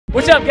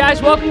What's up,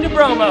 guys? Welcome to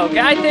BroMo,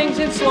 guy things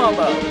in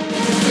slow-mo.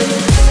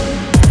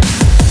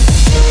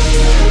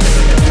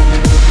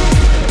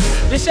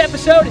 This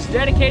episode is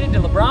dedicated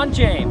to LeBron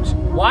James.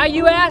 Why,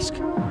 you ask?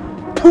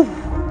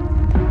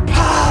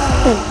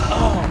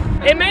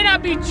 It may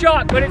not be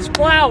chalk, but it's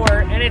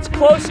flour, and it's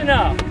close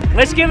enough.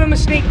 Let's give him a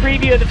sneak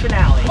preview of the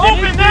finale.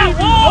 Open that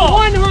wall!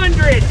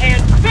 150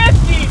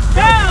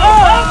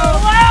 pounds of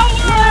flour!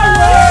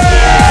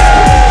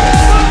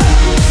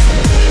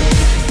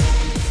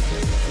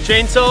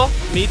 Chainsaw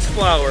meets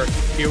flour.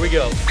 Here we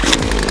go.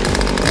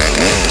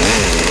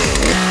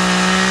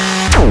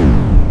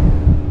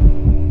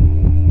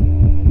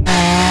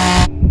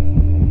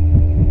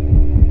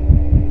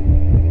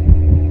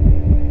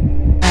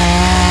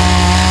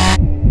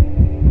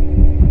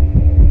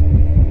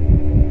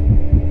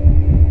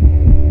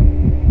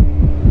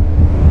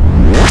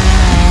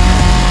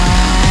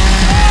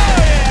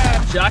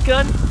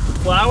 Shotgun,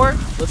 flour,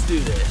 let's do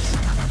this.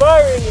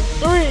 Firing in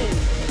 3,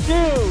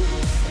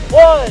 2,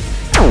 1.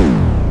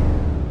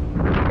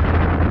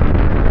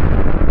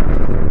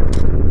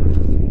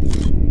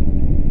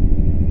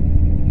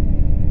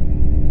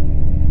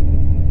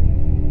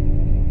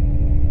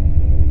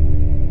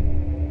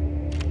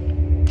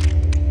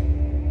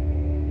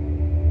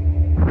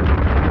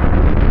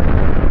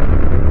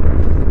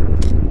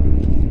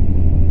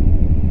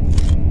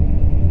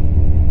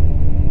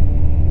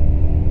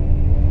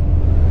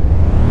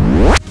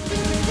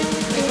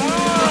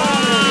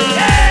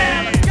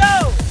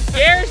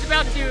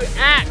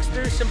 Axe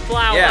through some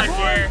flour on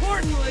here.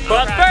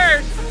 But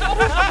first,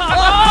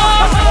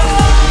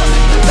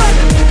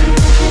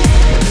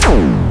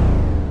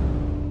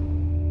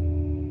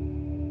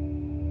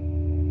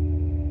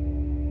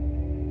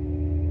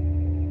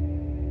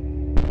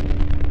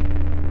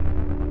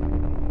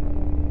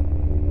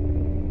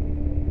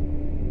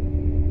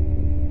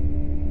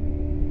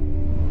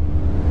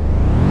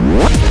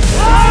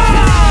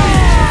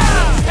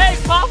 hey,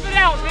 pop it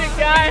out, big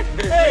guy.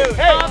 Hey,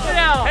 pop it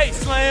out. Hey,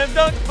 slam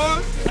dunk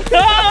boost.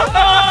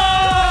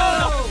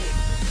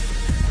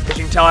 As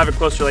you can tell, I have a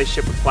close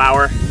relationship with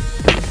flour.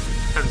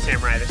 I'm the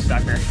samurai of this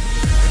sucker.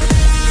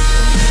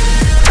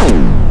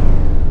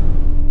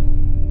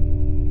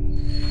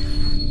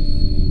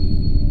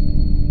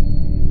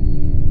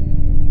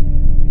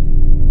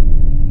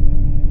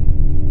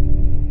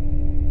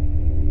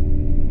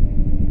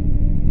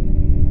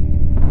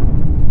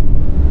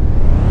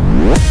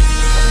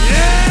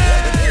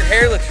 Yeah! Your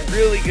hair looks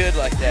really good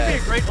like that. You'd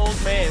be a great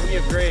old man. We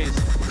have grays.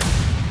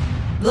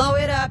 Blow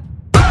it up.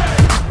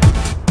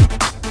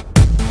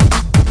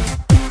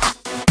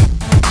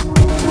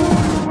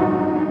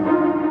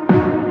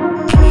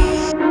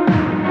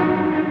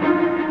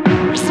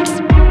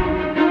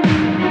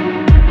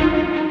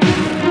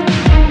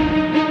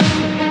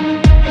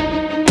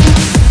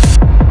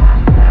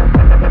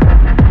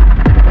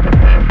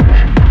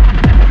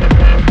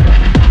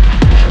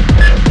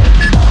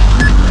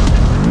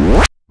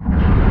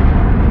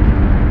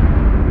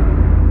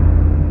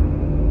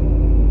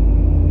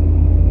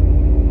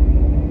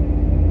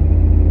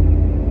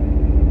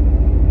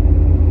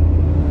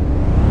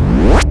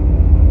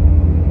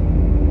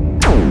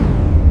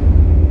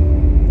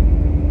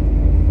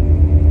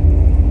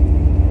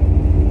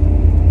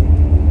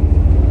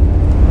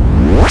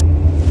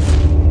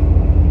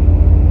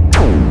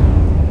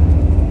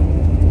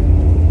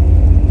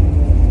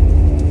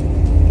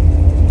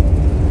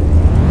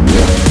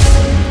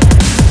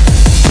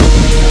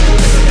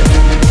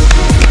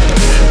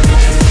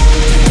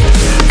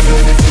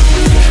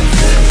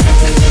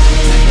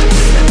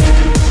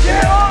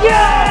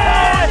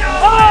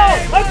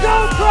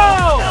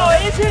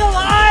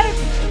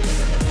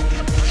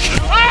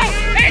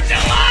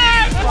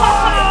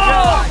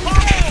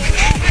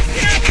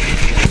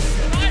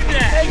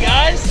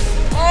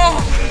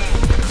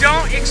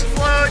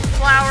 Explode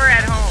flour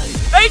at home.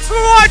 Thanks for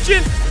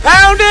watching.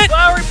 Pound it.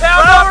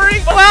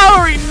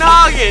 Flowery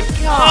noggin.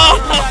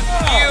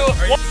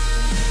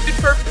 You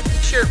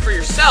perfect shirt for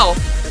yourself.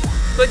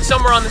 Click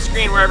somewhere on the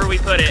screen wherever we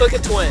put it. Click a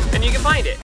twin. And you can find it.